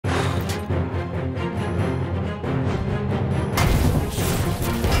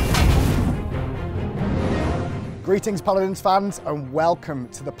Greetings Paladins fans and welcome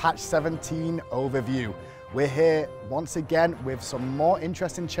to the patch 17 overview. We're here once again with some more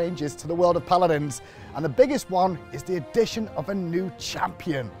interesting changes to the world of Paladins, and the biggest one is the addition of a new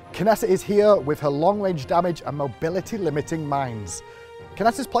champion. Kinessa is here with her long range damage and mobility limiting mines.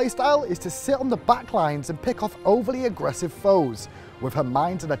 Kinessa's playstyle is to sit on the back lines and pick off overly aggressive foes, with her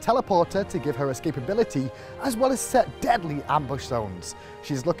mines and a teleporter to give her escapability as well as set deadly ambush zones.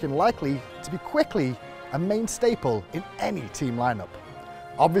 She's looking likely to be quickly a main staple in any team lineup.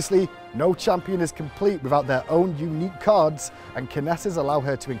 Obviously, no champion is complete without their own unique cards, and Kinessa's allow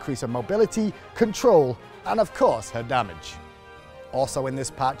her to increase her mobility, control, and of course her damage. Also in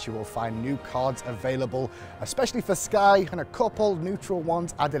this patch you will find new cards available, especially for Skye, and a couple neutral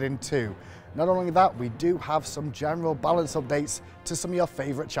ones added in too. Not only that, we do have some general balance updates to some of your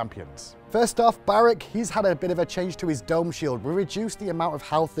favourite champions. First off, Barik, he's had a bit of a change to his dome shield. We reduced the amount of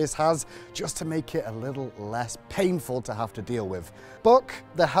health this has just to make it a little less painful to have to deal with. Buck,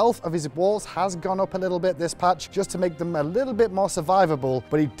 the health of his walls has gone up a little bit this patch just to make them a little bit more survivable,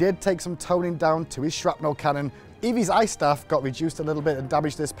 but he did take some toning down to his shrapnel cannon. Evie's ice staff got reduced a little bit in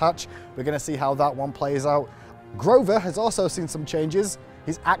damage this patch. We're going to see how that one plays out. Grover has also seen some changes.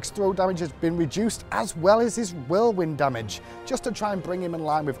 His axe throw damage has been reduced, as well as his whirlwind damage, just to try and bring him in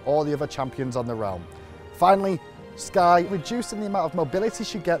line with all the other champions on the realm. Finally, Skye, reducing the amount of mobility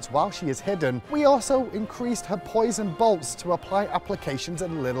she gets while she is hidden. We also increased her poison bolts to apply applications a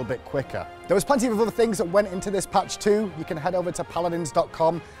little bit quicker. There was plenty of other things that went into this patch too. You can head over to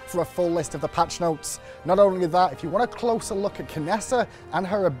paladins.com for a full list of the patch notes. Not only that, if you want a closer look at Kinessa and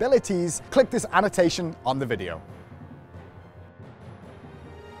her abilities, click this annotation on the video.